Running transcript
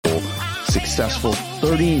successful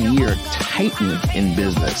 30-year titan in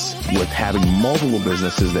business with having multiple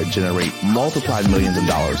businesses that generate multiplied millions of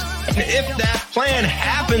dollars. And if that plan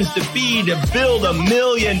happens to be to build $1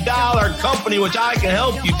 million company, which I can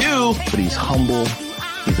help you do. But he's humble.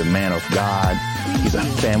 He's a man of God. He's a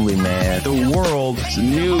family man. The world's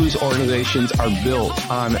news organizations are built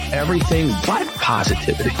on everything but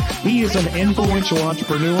positivity. He is an influential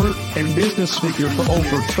entrepreneur and business speaker for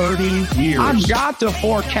over 30 years. I've got to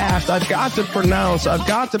forecast. I've got to pronounce. I've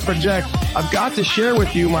got to project. I've got to share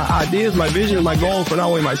with you my ideas, my vision, my goals for not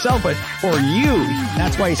only myself, but for you.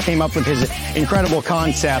 That's why he came up with his incredible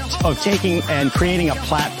concept of taking and creating a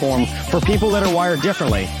platform for people that are wired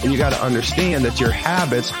differently. And you got to understand that your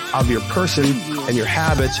habits of your person and your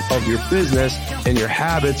habits of your business and your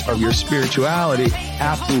habits of your spirituality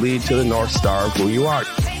have to lead to the North Star of who you are.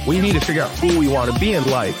 We need to figure out who we want to be in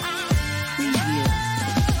life.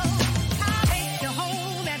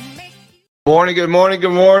 Morning, good morning, good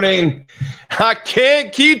morning. I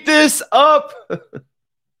can't keep this up.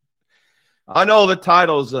 I know the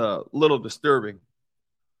title's a little disturbing.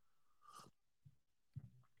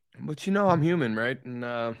 But you know I'm human, right?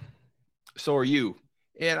 And so are you.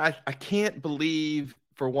 And I can't believe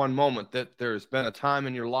for one moment that there's been a time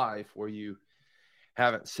in your life where you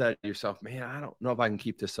haven't said to yourself, man, I don't know if I can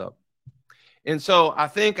keep this up. And so I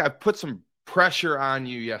think I put some pressure on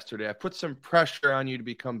you yesterday. I put some pressure on you to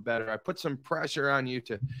become better. I put some pressure on you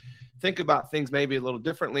to think about things maybe a little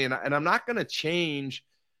differently. And I'm not going to change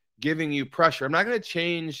giving you pressure. I'm not going to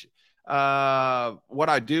change what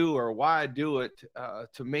I do or why I do it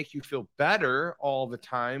to make you feel better all the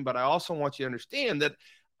time. But I also want you to understand that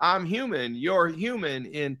I'm human, you're human,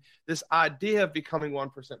 in this idea of becoming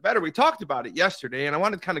 1% better. We talked about it yesterday, and I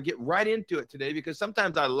want to kind of get right into it today because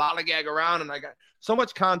sometimes I lollygag around and I got so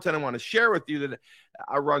much content I want to share with you that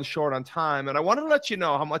I run short on time. And I want to let you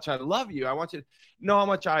know how much I love you. I want you to know how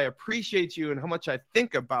much I appreciate you and how much I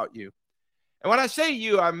think about you. And when I say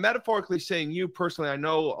you, I'm metaphorically saying you personally. I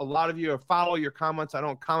know a lot of you follow your comments. I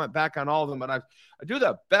don't comment back on all of them, but I do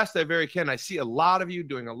the best I very can. I see a lot of you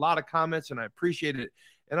doing a lot of comments, and I appreciate it.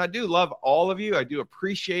 And I do love all of you. I do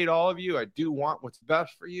appreciate all of you. I do want what's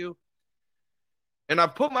best for you. And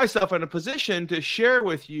I've put myself in a position to share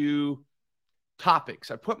with you topics.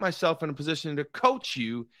 I put myself in a position to coach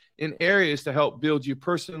you in areas to help build you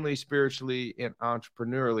personally, spiritually, and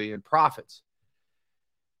entrepreneurially in profits.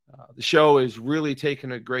 The show is really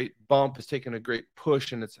taking a great bump. It's taken a great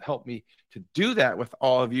push, and it's helped me to do that with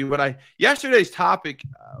all of you. But yesterday's topic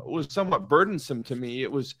was somewhat burdensome to me.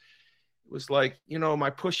 It was like, you know, am I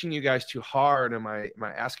pushing you guys too hard? Am I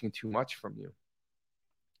asking too much from you?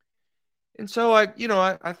 And so I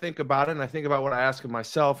think about it, and I think about what I ask of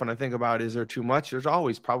myself, and I think about, is there too much? There's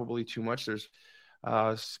always probably too much. There's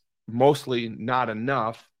mostly not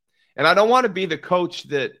enough. And I don't want to be the coach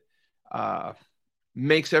that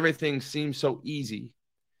makes everything seem so easy.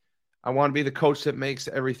 I want to be the coach that makes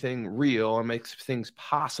everything real and makes things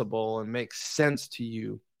possible and makes sense to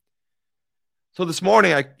you. So this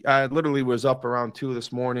morning, I literally was up around 2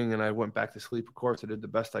 this morning, and I went back to sleep. Of course, I did the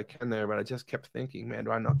best I can there, but I just kept thinking, man,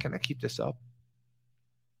 can I keep this up?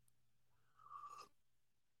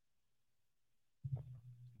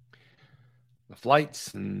 The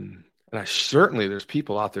flights, and there's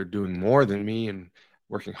people out there doing more than me and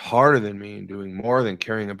working harder than me and doing more than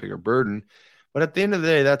carrying a bigger burden. But at the end of the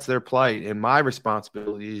day, that's their plight, and my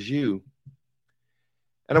responsibility is you.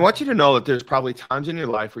 And I want you to know that there's probably times in your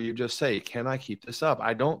life where you just say, can I keep this up?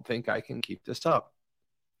 I don't think I can keep this up.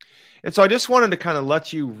 And so I just wanted to kind of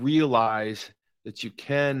let you realize that you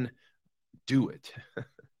can do it.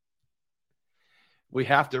 We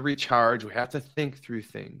have to recharge. We have to think through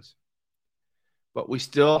things. But we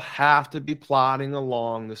still have to be plodding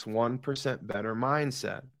along this 1% better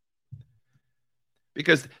mindset.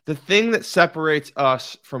 Because the thing that separates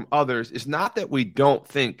us from others is not that we don't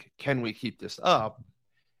think, can we keep this up?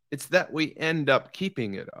 It's that we end up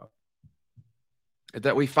keeping it up.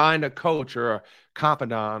 That we find a coach or a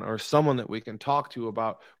confidant or someone that we can talk to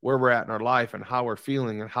about where we're at in our life and how we're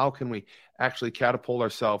feeling and how can we actually catapult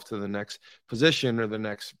ourselves to the next position or the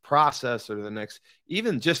next process or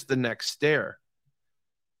even just the next stair.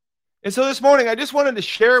 And so this morning, I just wanted to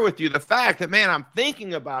share with you the fact that, man, I'm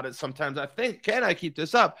thinking about it sometimes. I think, can I keep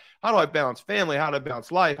this up? How do I balance family? How do I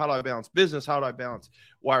balance life? How do I balance business? How do I balance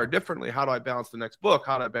Wired Differently? How do I balance the next book?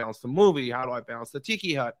 How do I balance the movie? How do I balance the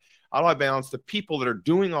Tiki Hut? How do I balance the people that are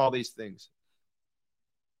doing all these things?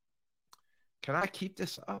 Can I keep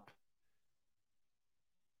this up?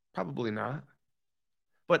 Probably not.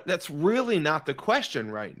 But that's really not the question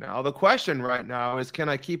right now. The question right now is, can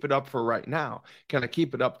I keep it up for right now? Can I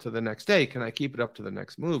keep it up to the next day? Can I keep it up to the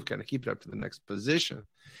next move? Can I keep it up to the next position?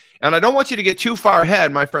 And I don't want you to get too far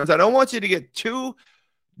ahead, my friends. I don't want you to get too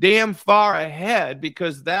damn far ahead,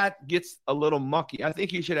 because that gets a little mucky. I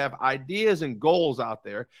think you should have ideas and goals out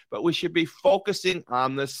there, but we should be focusing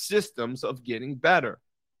on the systems of getting better.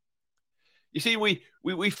 You see,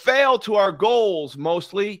 we fail to our goals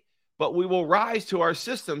mostly, but we will rise to our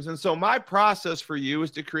systems. And so my process for you is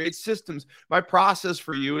to create systems. My process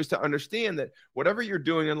for you is to understand that whatever you're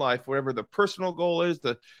doing in life, whatever the personal goal is,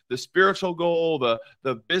 the spiritual goal,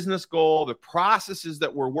 the business goal, the processes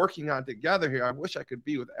that we're working on together here, I wish I could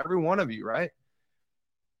be with every one of you, right?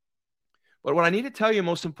 But what I need to tell you,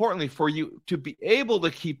 most importantly, for you to be able to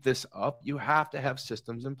keep this up, you have to have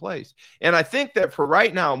systems in place. And I think that for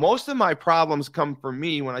right now, most of my problems come from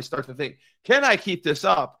me when I start to think, can I keep this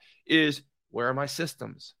up? Is, where are my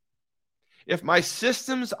systems? If my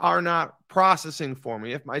systems are not processing for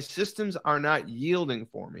me, if my systems are not yielding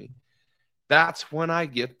for me, that's when I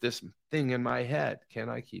get this thing in my head. Can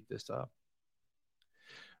I keep this up?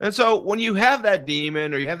 And so when you have that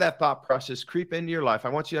demon or you have that thought process creep into your life, I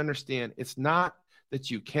want you to understand it's not that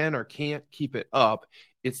you can or can't keep it up.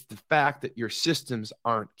 It's the fact that your systems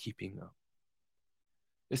aren't keeping up.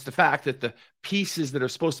 It's the fact that the pieces that are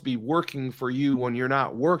supposed to be working for you when you're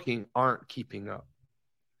not working aren't keeping up.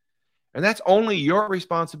 And that's only your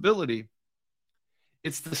responsibility.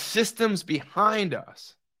 It's the systems behind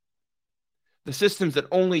us, the systems that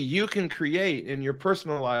only you can create in your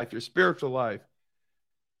personal life, your spiritual life,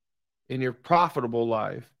 in your profitable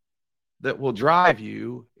life, that will drive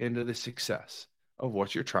you into the success of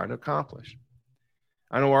what you're trying to accomplish.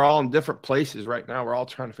 I know we're all in different places right now. We're all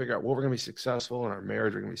trying to figure out, well, we're going to be successful in our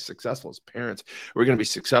marriage. We're going to be successful as parents. We're going to be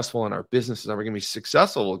successful in our businesses. And we're going to be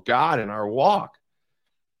successful with God in our walk.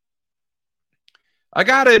 I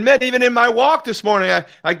got to admit, even in my walk this morning,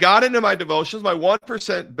 I got into my devotions, my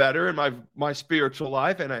 1% better in my spiritual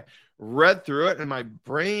life, and I read through it, and my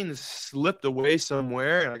brain slipped away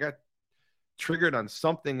somewhere, and I got triggered on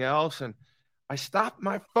something else, and I stopped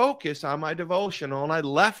my focus on my devotional, and I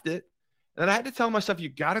left it. And I had to tell myself, you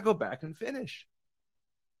got to go back and finish.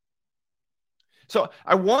 So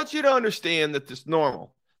I want you to understand that it's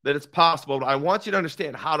normal, that it's possible. But I want you to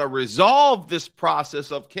understand how to resolve this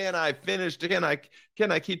process of can I finish, can I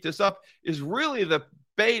keep this up, is really the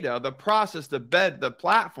beta, the process, the bed, the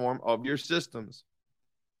platform of your systems.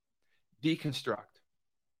 Deconstruct.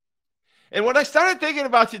 And when I started thinking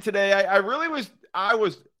about you today, I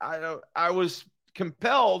was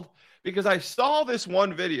compelled because I saw this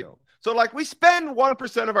one video. So like we spend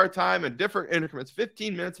 1% of our time in different increments,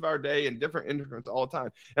 15 minutes of our day in different increments all the time.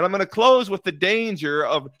 And I'm going to close with the danger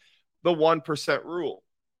of the 1% rule.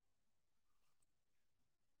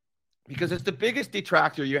 Because it's the biggest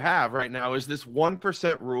detractor you have right now is this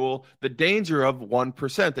 1% rule, the danger of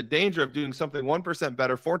 1%, the danger of doing something 1%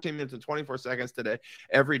 better, 14 minutes and 24 seconds today,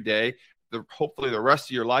 every day. Hopefully the rest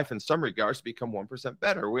of your life in some regards to become 1%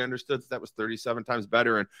 better. We understood that was 37 times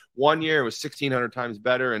better. In 1 year, it was 1,600 times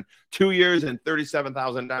better. In 2 years, and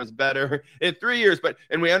 37,000 times better. In 3 years,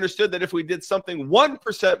 and we understood that if we did something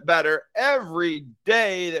 1% better every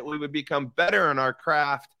day, that we would become better in our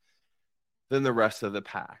craft than the rest of the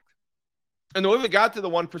pack. And the way we got to the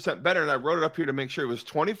 1% better, and I wrote it up here to make sure, it was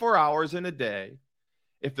 24 hours in a day.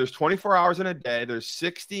 If there's 24 hours in a day, there's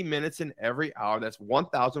 60 minutes in every hour. That's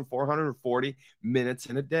 1,440 minutes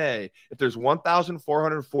in a day. If there's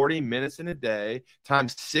 1,440 minutes in a day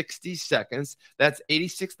times 60 seconds, that's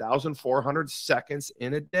 86,400 seconds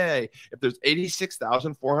in a day. If there's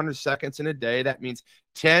 86,400 seconds in a day, that means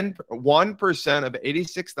 1% of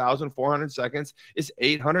 86,400 seconds is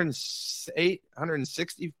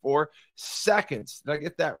 864 seconds. Did I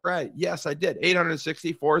get that right? Yes, I did.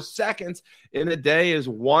 864 seconds in a day is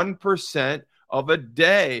 1% of a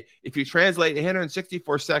day. If you translate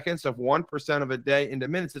 864 seconds of 1% of a day into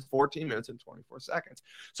minutes, it's 14 minutes and 24 seconds.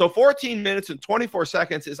 So 14 minutes and 24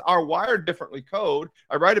 seconds is our Wired Differently code.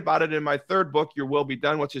 I write about it in my third book, Your Will Be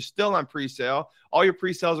Done, which is still on pre-sale. All your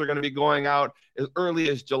pre-sales are going to be going out as early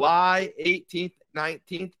as July 18th,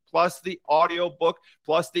 19th, plus the audio book,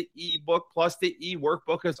 plus the ebook, plus the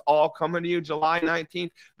e-workbook is all coming to you July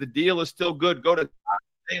 19th. The deal is still good. Go to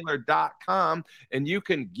Taylor.com and you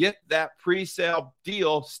can get that pre-sale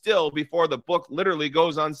deal still before the book literally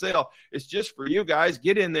goes on sale. It's just for you guys.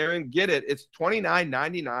 Get in there and get it. It's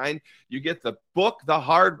 $29.99. You get the book, the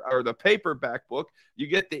hard or the paperback book. You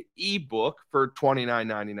get the ebook for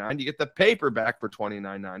 $29.99. You get the paperback for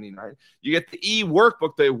 $29.99. You get the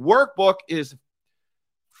e-workbook. The workbook is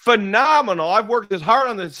phenomenal. I've worked as hard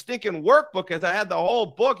on the stinking workbook as I had the whole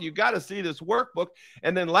book. You got to see this workbook.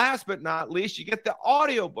 And then last but not least, you get the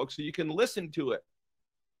audio book so you can listen to it.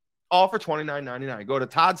 All for $29.99. Go to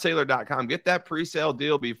toddsaylor.com. Get that pre-sale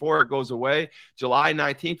deal before it goes away. July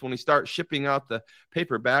 19th, when we start shipping out the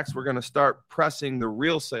paperbacks, we're going to start pressing the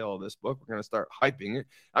real sale of this book. We're going to start hyping it.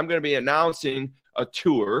 I'm going to be announcing a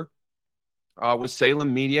tour with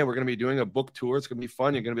Salem Media. We're going to be doing a book tour. It's going to be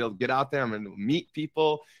fun. You're going to be able to get out there and meet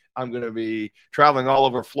people. I'm going to be traveling all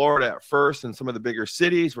over Florida at first and some of the bigger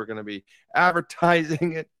cities. We're going to be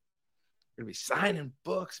advertising it. We're going to be signing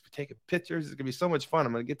books, taking pictures. It's going to be so much fun.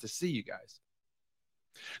 I'm going to get to see you guys.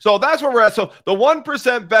 So that's where we're at. So the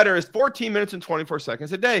 1% better is 14 minutes and 24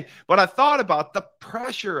 seconds a day. But I thought about the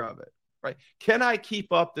pressure of it, right? Can I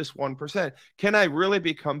keep up this 1%? Can I really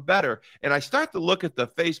become better? And I start to look at the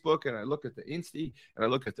Facebook and I look at the Insta and I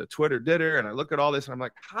look at the Twitter ditter and I look at all this and I'm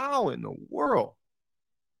like, how in the world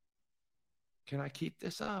can I keep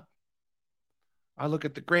this up? I look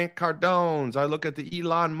at the Grant Cardones. I look at the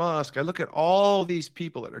Elon Musk. I look at all these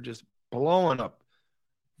people that are just blowing up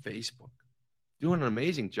Facebook, doing an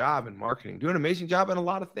amazing job in marketing, doing an amazing job in a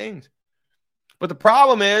lot of things. But the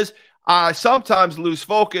problem is I sometimes lose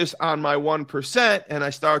focus on my 1% and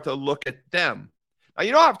I start to look at them.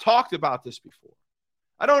 Now, I've talked about this before.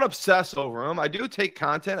 I don't obsess over them. I do take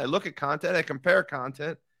content. I look at content. I compare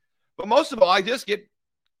content. But most of all, I just get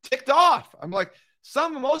ticked off. I'm like,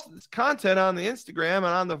 most of this content on the Instagram and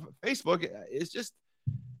on the Facebook is just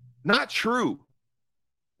not true.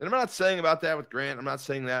 And I'm not saying about that with Grant. I'm not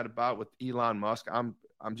saying that about with Elon Musk. I'm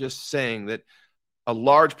just saying that a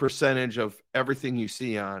large percentage of everything you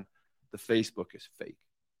see on the Facebook is fake.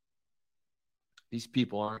 These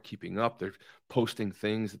people aren't keeping up. They're posting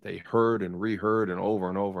things that they heard and reheard and over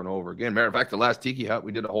and over and over again. Matter of fact, the last Tiki Hut,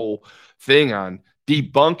 we did a whole thing on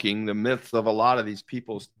debunking the myths of a lot of these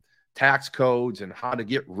people's tax codes and how to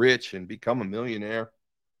get rich and become a millionaire.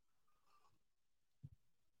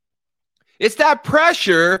 It's that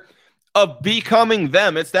pressure of becoming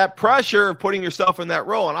them. It's that pressure of putting yourself in that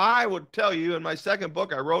role. And I would tell you in my second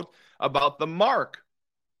book, I wrote about the mark.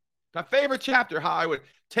 My favorite chapter, how I would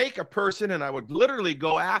take a person and I would literally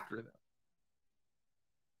go after them.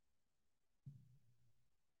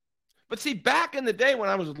 But see, back in the day when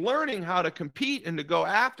I was learning how to compete and to go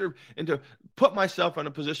after and to put myself in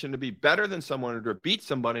a position to be better than someone or to beat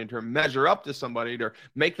somebody and to measure up to somebody, to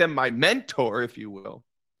make them my mentor, if you will,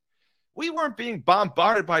 we weren't being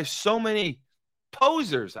bombarded by so many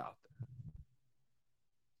posers out there.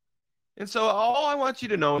 And so all I want you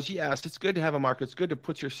to know is, yes, it's good to have a market. It's good to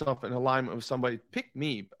put yourself in alignment with somebody. Pick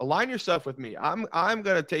me. Align yourself with me. I'm going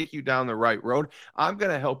to take you down the right road. I'm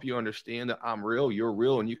going to help you understand that I'm real, you're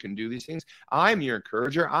real, and you can do these things. I'm your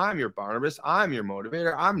encourager. I'm your Barnabas. I'm your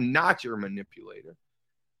motivator. I'm not your manipulator.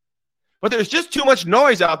 But there's just too much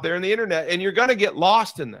noise out there in the internet, and you're going to get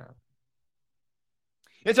lost in that.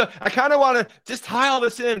 And so I kind of want to just tie all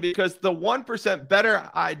this in, because the 1% better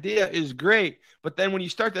idea is great. But then when you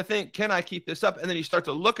start to think, can I keep this up? And then you start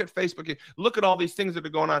to look at Facebook, and look at all these things that are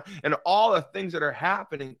going on and all the things that are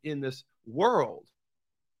happening in this world.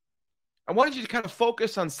 I wanted you to kind of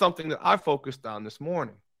focus on something that I focused on this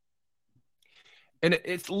morning. And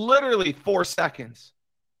it's literally 4 seconds.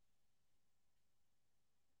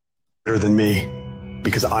 Better than me,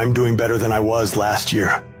 because I'm doing better than I was last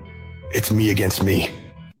year. It's me against me.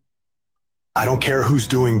 I don't care who's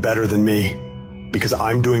doing better than me, because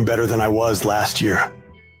I'm doing better than I was last year.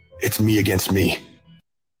 It's me against me.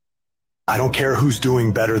 I don't care who's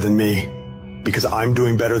doing better than me, because I'm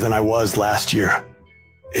doing better than I was last year.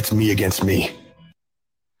 It's me against me.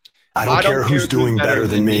 I don't care who's doing better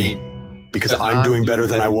than me, because I'm doing better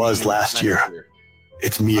than I was last year.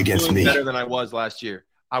 It's me against me. Better than I was last year.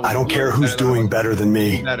 I don't care who's doing better than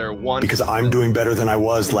me, because I'm doing better than I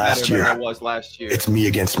was last year. It's me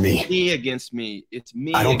against me. Me against me. It's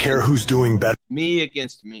me. I don't care who's doing better. Me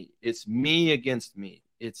against me. It's me against me.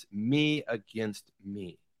 It's me against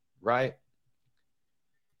me. Right?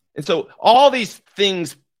 And so all these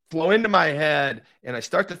things flow into my head, and I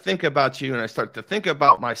start to think about you, and I start to think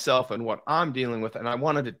about myself and what I'm dealing with. And I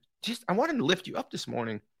wanted to lift you up this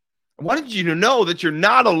morning. I wanted you to know that you're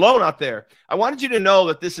not alone out there. I wanted you to know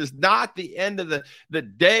that this is not the end of the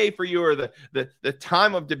day for you, or the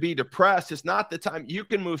time to be depressed. It's not the time. You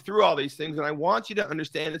can move through all these things. And I want you to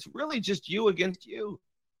understand it's really just you against you.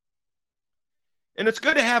 And it's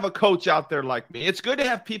good to have a coach out there like me. It's good to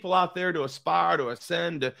have people out there to aspire, to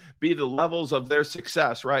ascend, to be the levels of their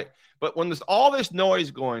success, right? But when there's all this noise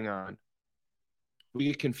going on, we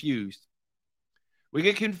get confused. We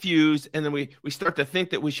get confused, and then we start to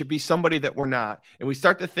think that we should be somebody that we're not. And we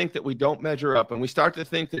start to think that we don't measure up. And we start to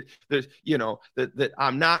think that there's, that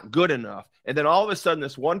I'm not good enough. And then all of a sudden,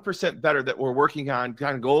 this 1% better that we're working on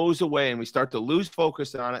kind of goes away, and we start to lose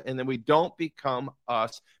focus on it. And then we don't become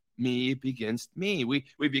us, me against me. We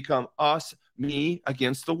become us, me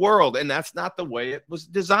against the world. And that's not the way it was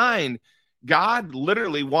designed. God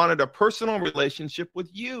literally wanted a personal relationship with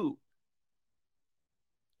you.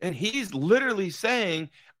 And he's literally saying,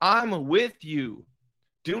 I'm with you.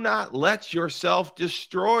 Do not let yourself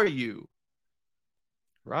destroy you.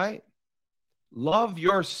 Right? Love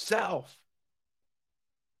yourself.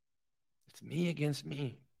 It's me against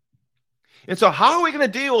me. And so how are we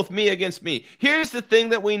going to deal with me against me? Here's the thing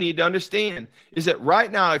that we need to understand is that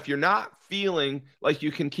right now, if you're not feeling like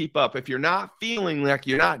you can keep up, if you're not feeling like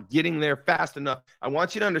you're not getting there fast enough, I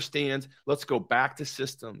want you to understand, let's go back to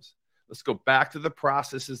systems. Let's go back to the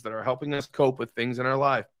processes that are helping us cope with things in our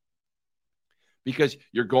life. Because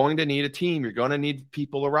you're going to need a team. You're going to need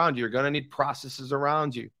people around you. You're going to need processes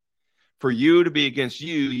around you. For you to be against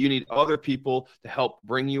you, you need other people to help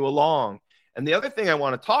bring you along. And the other thing I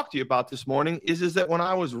want to talk to you about this morning is that when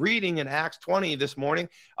I was reading in Acts 20 this morning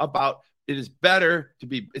about it is better to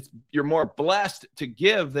be, you're more blessed to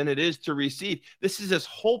give than it is to receive. This is this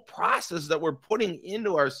whole process that we're putting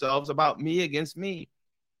into ourselves about me against me.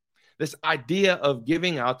 This idea of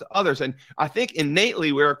giving out to others. And I think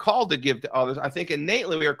innately we are called to give to others. I think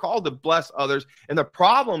innately we are called to bless others. And the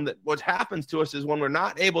problem that what happens to us is when we're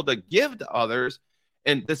not able to give to others,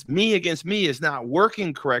 and this me against me is not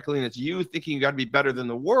working correctly, and it's you thinking you got to be better than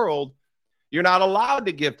the world, you're not allowed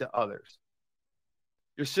to give to others.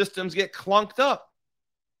 Your systems get clunked up.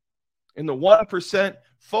 And the 1%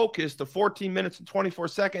 focus, the 14 minutes and 24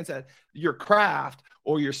 seconds at your craft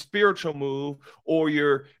or your spiritual move or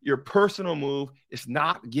your personal move is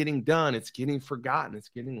not getting done. It's getting forgotten. It's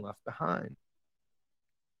getting left behind.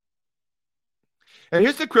 And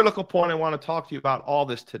here's the critical point I want to talk to you about all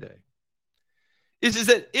this today. Is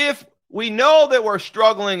that if we know that we're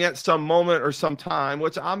struggling at some moment or some time,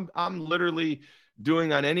 which I'm literally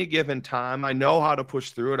doing on any given time, I know how to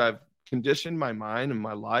push through it. I've conditioned my mind and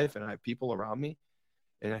my life, and I have people around me,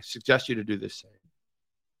 and I suggest you to do the same.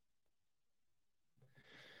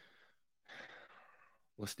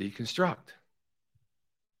 Let's deconstruct.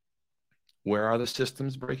 Where are the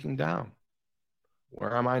systems breaking down?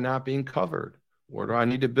 Where am I not being covered? Where do I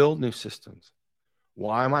need to build new systems?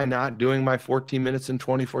 Why am I not doing my 14 minutes and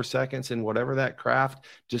 24 seconds in whatever that craft,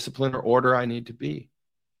 discipline, or order I need to be?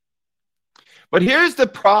 But here's the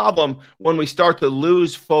problem when we start to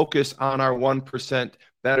lose focus on our 1%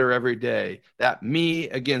 better every day. That me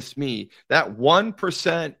against me. That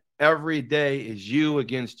 1% every day is you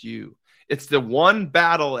against you. It's the one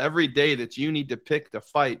battle every day that you need to pick to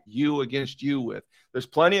fight you against you with. There's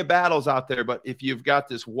plenty of battles out there, but if you've got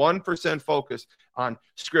this 1% focus on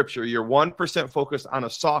scripture, you're 1% focused on a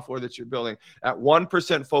software that you're building, at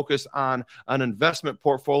 1% focus on an investment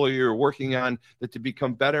portfolio you're working on that to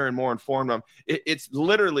become better and more informed on, it's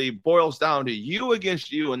literally boils down to you against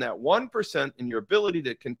you and that 1% in your ability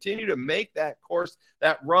to continue to make that course,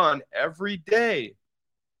 that run every day.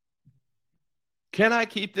 Can I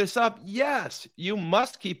keep this up? Yes, you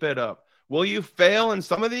must keep it up. Will you fail in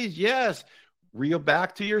some of these? Yes. Reel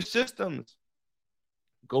back to your systems.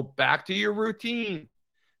 Go back to your routine.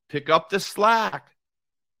 Pick up the slack.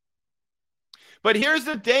 But here's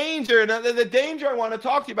the danger. Now, the danger I want to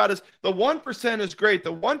talk to you about is the 1% is great.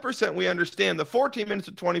 The 1% we understand. The 14 minutes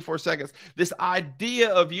and 24 seconds. This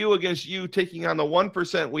idea of you against you taking on the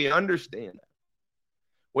 1%, we understand that.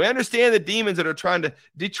 We understand the demons that are trying to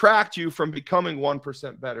detract you from becoming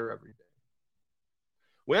 1% better every day.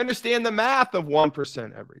 We understand the math of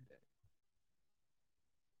 1% every day.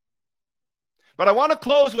 But I want to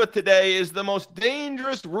close with today is the most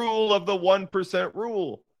dangerous rule of the 1%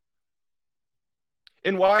 rule.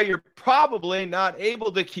 And why you're probably not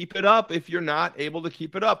able to keep it up if you're not able to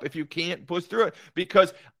keep it up, if you can't push through it.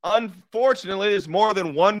 Because unfortunately, there's more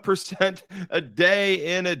than 1% a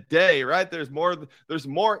day in a day, right? There's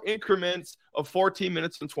more increments of 14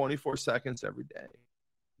 minutes and 24 seconds every day.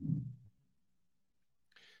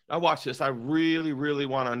 Now watch this. I really, really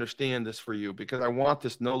want to understand this for you because I want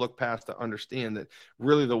this no look past to understand that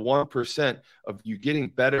really the 1% of you getting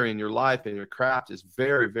better in your life and your craft is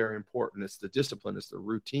very, very important. It's the discipline. It's the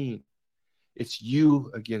routine. It's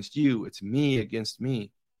you against you. It's me against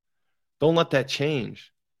me. Don't let that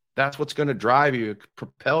change. That's what's going to drive you,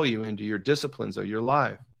 propel you into your disciplines of your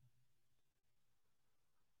life.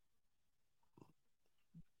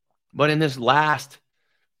 But in this last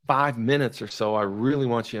 5 minutes or so, I really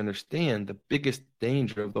want you to understand the biggest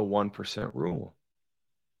danger of the 1% rule.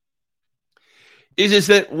 is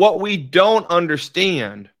that what we don't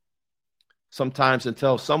understand sometimes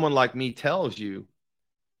until someone like me tells you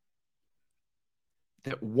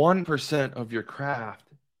that 1% of your craft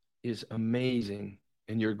is amazing,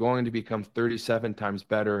 and you're going to become 37 times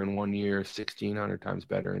better in 1 year, 1,600 times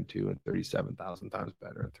better in 2, and 37,000 times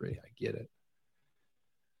better in 3. I get it.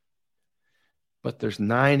 But there's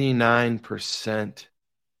 99%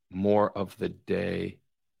 more of the day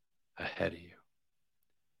ahead of you.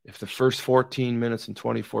 If the first 14 minutes and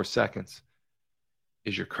 24 seconds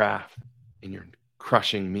is your craft and you're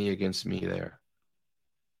crushing me against me there,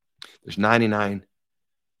 there's 99%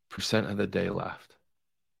 of the day left.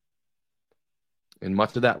 And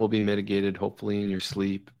much of that will be mitigated, hopefully, in your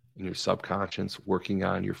sleep, in your subconscious, working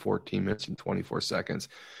on your 14 minutes and 24 seconds,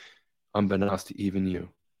 unbeknownst to even you.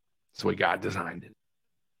 That's the way God designed it.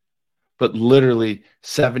 But literally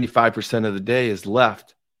 75% of the day is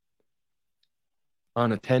left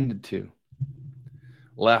unattended to,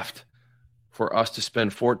 left for us to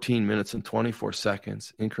spend 14 minutes and 24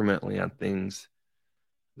 seconds incrementally on things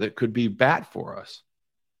that could be bad for us.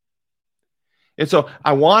 And so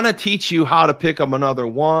I want to teach you how to pick up another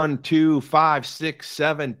 1, 2, 5, 6,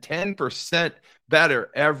 7, 10% better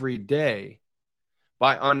every day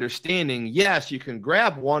by understanding, yes, you can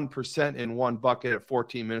grab 1% in one bucket at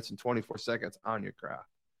 14 minutes and 24 seconds on your craft.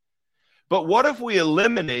 But what if we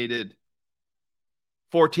eliminated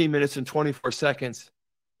 14 minutes and 24 seconds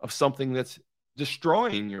of something that's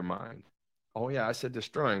destroying your mind? Oh, yeah, I said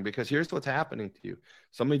destroying, because here's what's happening to you.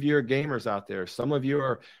 Some of you are gamers out there. Some of you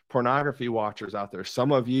are pornography watchers out there.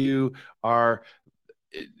 Some of you are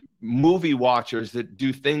movie watchers that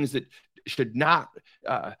do things that should not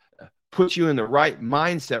put you in the right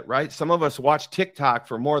mindset, right? Some of us watch TikTok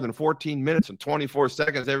for more than 14 minutes and 24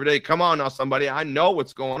 seconds every day. Come on now, somebody. I know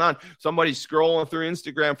what's going on. Somebody's scrolling through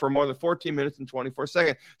Instagram for more than 14 minutes and 24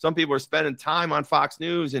 seconds. Some people are spending time on Fox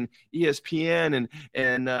News and ESPN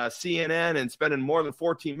and CNN and spending more than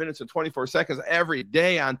 14 minutes and 24 seconds every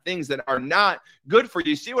day on things that are not good for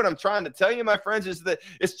you. See what I'm trying to tell you, my friends, is that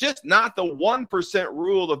it's just not the 1%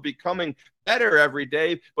 rule of becoming better every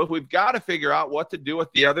day, but we've got to figure out what to do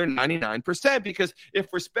with the other 99%, because if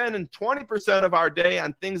we're spending 20% of our day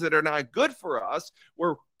on things that are not good for us,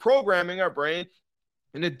 we're programming our brain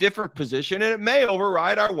in a different position, and it may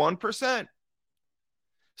override our 1%.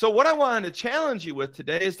 So what I wanted to challenge you with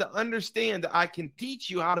today is to understand that I can teach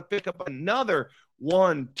you how to pick up another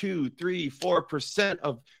 1, 2, 3, 4%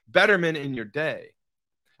 of betterment in your day.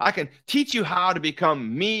 I can teach you how to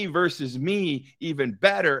become me versus me even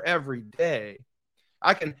better every day.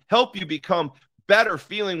 I can help you become better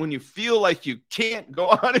feeling when you feel like you can't go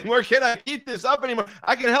on anymore. Can I keep this up anymore?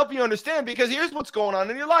 I can help you understand, because here's what's going on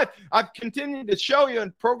in your life. I've continued to show you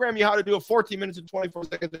and program you how to do a 14 minutes and 24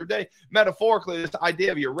 seconds every day. Metaphorically, this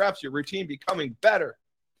idea of your reps, your routine becoming better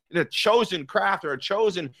in a chosen craft or a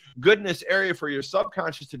chosen goodness area for your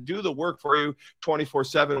subconscious to do the work for you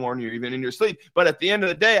 24/7 when you're even in your sleep. But at the end of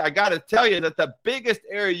the day, I got to tell you that the biggest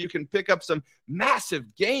area you can pick up some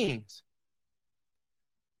massive gains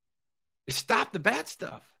is stop the bad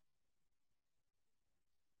stuff.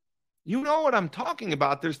 You know what I'm talking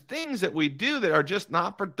about. There's things that we do that are just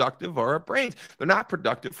not productive for our brains. They're not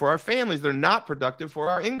productive for our families. They're not productive for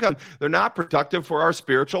our income. They're not productive for our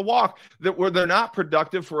spiritual walk. They're not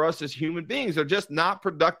productive for us as human beings. They're just not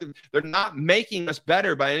productive. They're not making us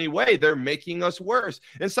better by any way. They're making us worse.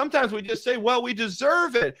 And sometimes we just say, well, we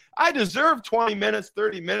deserve it. I deserve 20 minutes,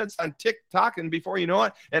 30 minutes on TikTok, and before you know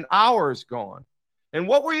it, an hour is gone. And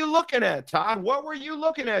what were you looking at, Todd? What were you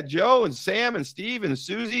looking at, Joe and Sam and Steve and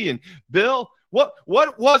Susie and Bill? What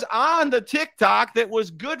was on the TikTok that was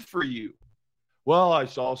good for you? Well, I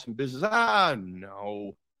saw some business.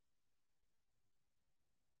 No.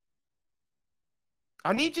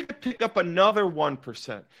 I need you to pick up another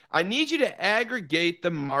 1%. I need you to aggregate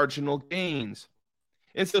the marginal gains.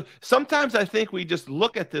 And so sometimes I think we just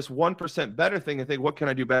look at this 1% better thing and think, what can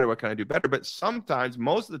I do better? What can I do better? But sometimes,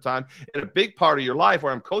 most of the time, in a big part of your life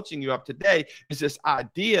where I'm coaching you up today is this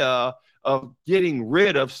idea of getting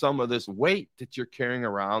rid of some of this weight that you're carrying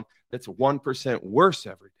around that's 1% worse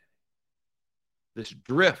every day. This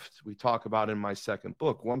drift we talk about in my second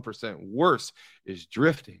book, 1% worse is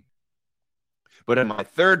drifting. But in my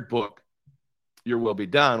third book, Your Will Be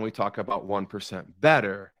Done, we talk about 1%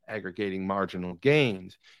 better, aggregating marginal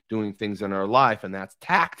gains, doing things in our life, and that's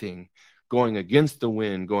tacting, going against the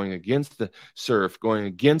wind, going against the surf, going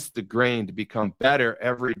against the grain to become better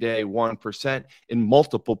every day, 1% in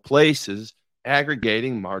multiple places,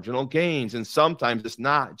 aggregating marginal gains. And sometimes it's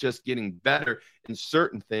not just getting better in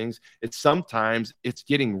certain things, sometimes it's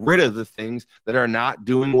getting rid of the things that are not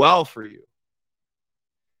doing well for you.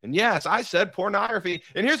 And yes, I said pornography.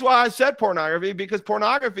 And here's why I said pornography, because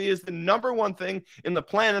pornography is the number one thing in the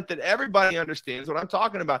planet that everybody understands what I'm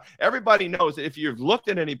talking about. Everybody knows that if you've looked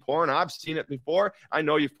at any porn, I've seen it before. I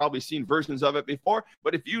know you've probably seen versions of it before.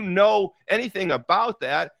 But if you know anything about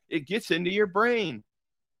that, it gets into your brain.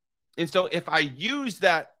 And so if I use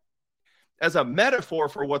that as a metaphor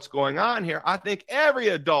for what's going on here, I think every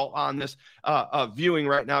adult on this viewing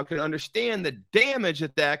right now can understand the damage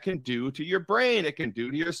that can do to your brain. It can do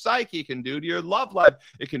to your psyche. It can do to your love life.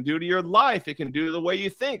 It can do to your life. It can do to the way you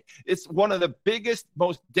think. It's one of the biggest,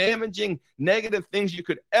 most damaging, negative things you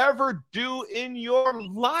could ever do in your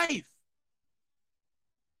life.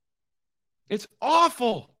 It's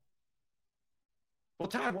awful. Well,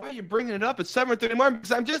 Todd, why are you bringing it up at 7:30 morning?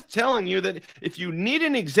 Because I'm just telling you that if you need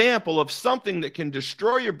an example of something that can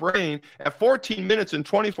destroy your brain at 14 minutes and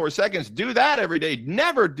 24 seconds, do that every day.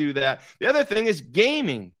 Never do that. The other thing is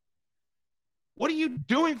gaming. What are you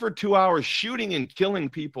doing for 2 hours shooting and killing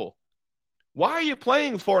people? Why are you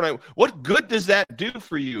playing Fortnite? What good does that do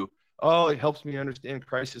for you? Oh, it helps me understand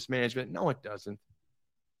crisis management. No, it doesn't.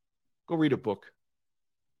 Go read a book.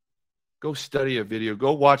 Go study a video.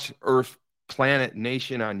 Go watch Earth Planet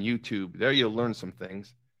Nation on YouTube. There you'll learn some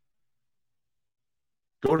things.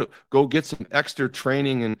 Go get some extra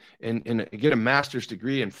training and get a master's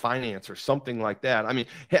degree in finance or something like that. I mean,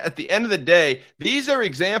 at the end of the day, these are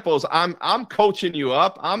examples. I'm coaching you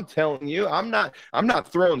up. I'm telling you, I'm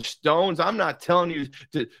not throwing stones. I'm not telling you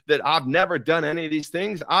that I've never done any of these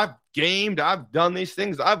things. I've gamed. I've done these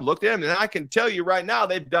things. I've looked at them, and I can tell you right now,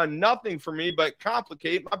 they've done nothing for me but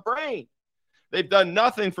complicate my brain. They've done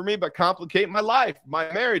nothing for me but complicate my life, my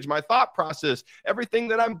marriage, my thought process, everything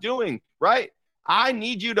that I'm doing, right? I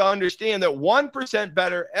need you to understand that 1%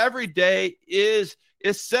 better every day is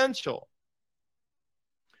essential.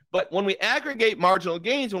 But when we aggregate marginal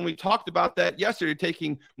gains, when we talked about that yesterday,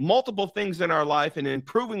 taking multiple things in our life and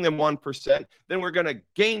improving them 1%, then we're going to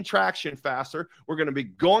gain traction faster. We're going to be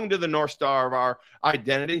going to the North Star of our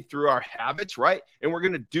identity through our habits, right? And we're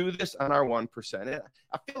going to do this on our 1%. And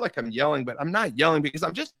I feel like I'm yelling, but I'm not yelling because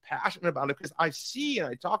I'm just passionate about it, because I see and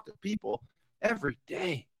I talk to people every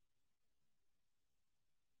day.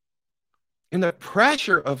 And the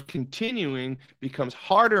pressure of continuing becomes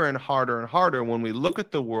harder and harder and harder when we look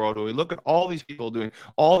at the world, or we look at all these people doing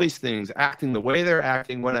all these things, acting the way they're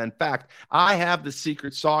acting, when in fact, I have the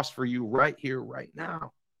secret sauce for you right here, right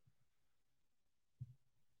now.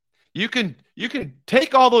 You can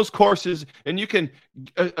take all those courses and you can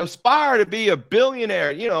aspire to be a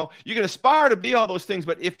billionaire. You know, you can aspire to be all those things.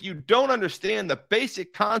 But if you don't understand the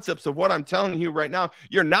basic concepts of what I'm telling you right now,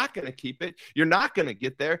 you're not going to keep it. You're not going to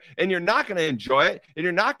get there, and you're not going to enjoy it, and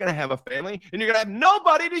you're not going to have a family, and you're going to have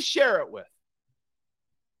nobody to share it with.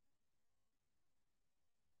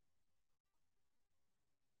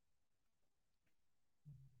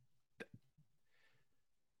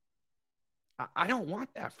 I don't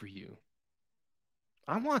want that for you.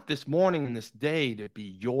 I want this morning and this day to be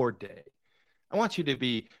your day. I want you to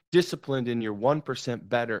be disciplined in your 1%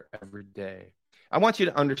 better every day. I want you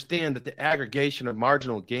to understand that the aggregation of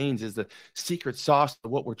marginal gains is the secret sauce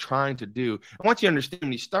of what we're trying to do. I want you to understand,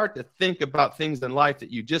 when you start to think about things in life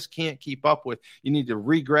that you just can't keep up with, you need to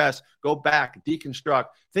regress, go back, deconstruct,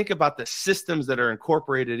 think about the systems that are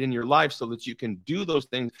incorporated in your life so that you can do those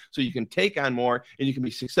things, so you can take on more and you can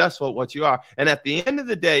be successful at what you are. And at the end of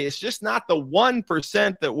the day, it's just not the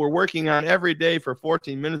 1% that we're working on every day for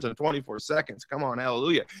 14 minutes and 24 seconds. Come on,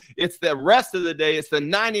 hallelujah. It's the rest of the day. It's the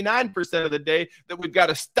 99% of the day that we've got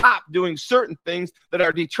to stop doing certain things that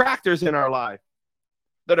are detractors in our life,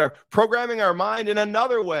 that are programming our mind in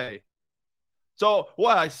another way. So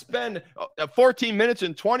I spend 14 minutes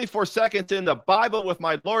and 24 seconds in the Bible with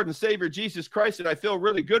my Lord and Savior Jesus Christ, and I feel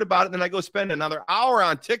really good about it. Then I go spend another hour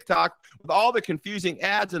on TikTok with all the confusing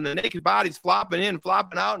ads and the naked bodies flopping in,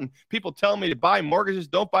 flopping out, and people telling me to buy mortgages,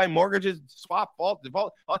 don't buy mortgages, swap, vault,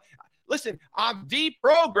 default. Listen, I'm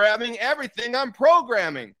deprogramming everything I'm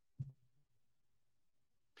programming.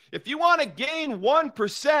 If you want to gain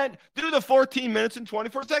 1%, do the 14 minutes and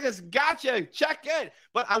 24 seconds. Gotcha. Check it.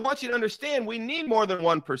 But I want you to understand, we need more than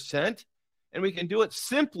 1%, and we can do it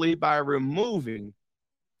simply by removing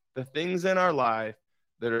the things in our life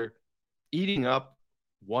that are eating up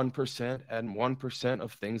 1% and 1%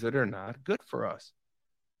 of things that are not good for us.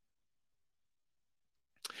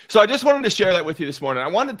 So I just wanted to share that with you this morning. I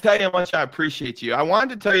wanted to tell you how much I appreciate you. I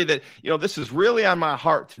wanted to tell you that, this is really on my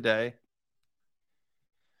heart today.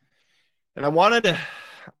 And I wanted to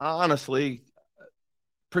honestly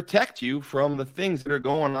protect you from the things that are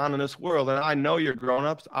going on in this world. And I know you're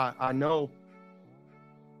grown-ups. I know. .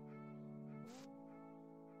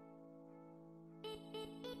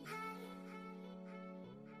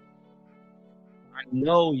 I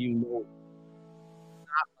know you know.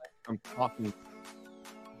 Not like I'm talking.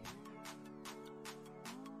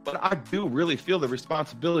 But I do really feel the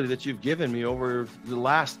responsibility that you've given me over the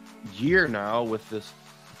last year now with this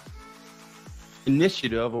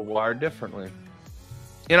initiative of Wired Differently.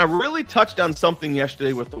 And I really touched on something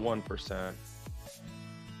yesterday with the 1%.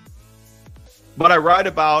 But I write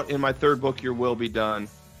about in my third book, Your Will Be Done,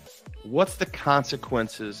 what's the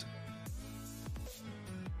consequences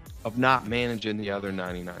of not managing the other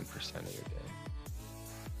 99% of your day.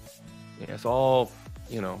 Yeah, it's all,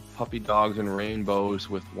 puppy dogs and rainbows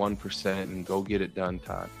with 1% and go get it done,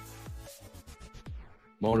 Todd.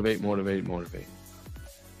 Motivate, motivate, motivate.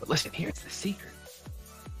 But listen, here's the secret.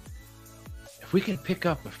 If we can pick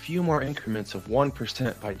up a few more increments of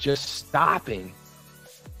 1% by just stopping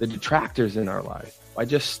the detractors in our life, by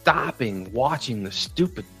just stopping watching the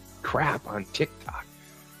stupid crap on TikTok,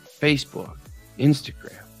 Facebook,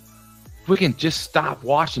 Instagram, if we can just stop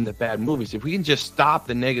watching the bad movies, if we can just stop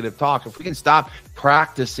the negative talk, if we can stop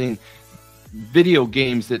practicing video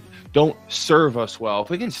games that don't serve us well,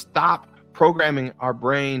 if we can stop programming our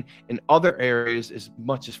brain in other areas as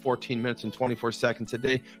much as 14 minutes and 24 seconds a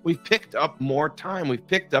day, we've picked up more time. We've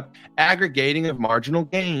picked up aggregating of marginal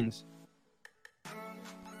gains.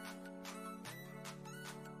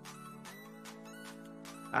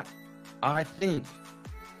 I think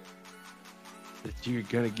that you're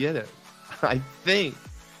going to get it. I think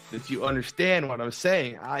that you understand what I'm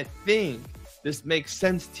saying. I think this makes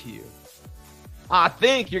sense to you. I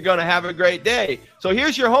think you're going to have a great day. So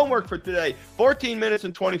here's your homework for today. 14 minutes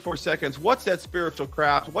and 24 seconds. What's that spiritual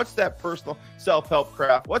craft? What's that personal self-help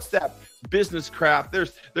craft? What's that business craft?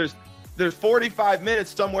 There's 45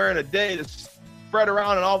 minutes somewhere in a day to spread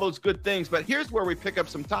around and all those good things. But here's where we pick up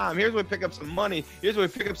some time. Here's where we pick up some money. Here's where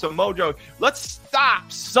we pick up some mojo. Let's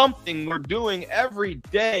stop something we're doing every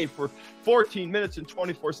day for 14 minutes and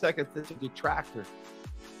 24 seconds that's a detractor.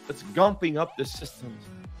 That's gumping up the systems.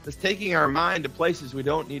 That's taking our mind to places we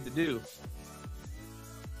don't need to do.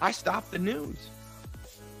 I stopped the news.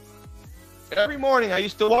 Every morning I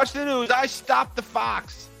used to watch the news. I stopped the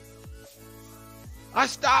Fox. I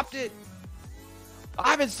stopped it. I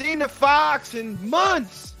haven't seen the Fox in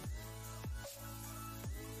months.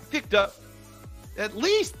 I picked up at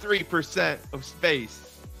least 3% of space.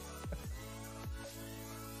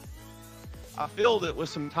 I filled it with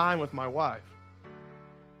some time with my wife.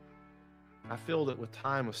 I filled it with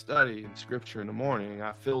time of study and scripture in the morning.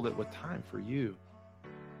 I filled it with time for you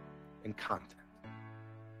and content.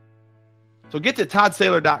 So get to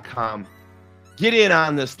toddsaylor.com. Get in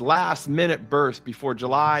on this last minute burst before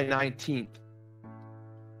July 19th.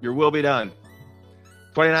 Your will be done.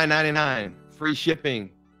 $29.99, free shipping,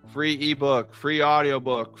 free ebook, free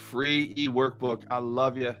audiobook, free e-workbook. I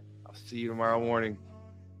love you. I'll see you tomorrow morning.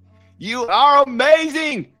 You are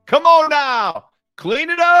amazing. Come on now. Clean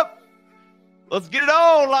it up. Let's get it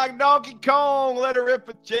on like Donkey Kong. Let it rip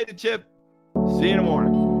with Jada Chip. See you in the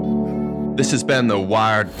morning. This has been the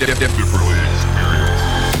Wired Differently Experience.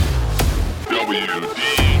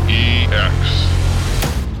 WDEX.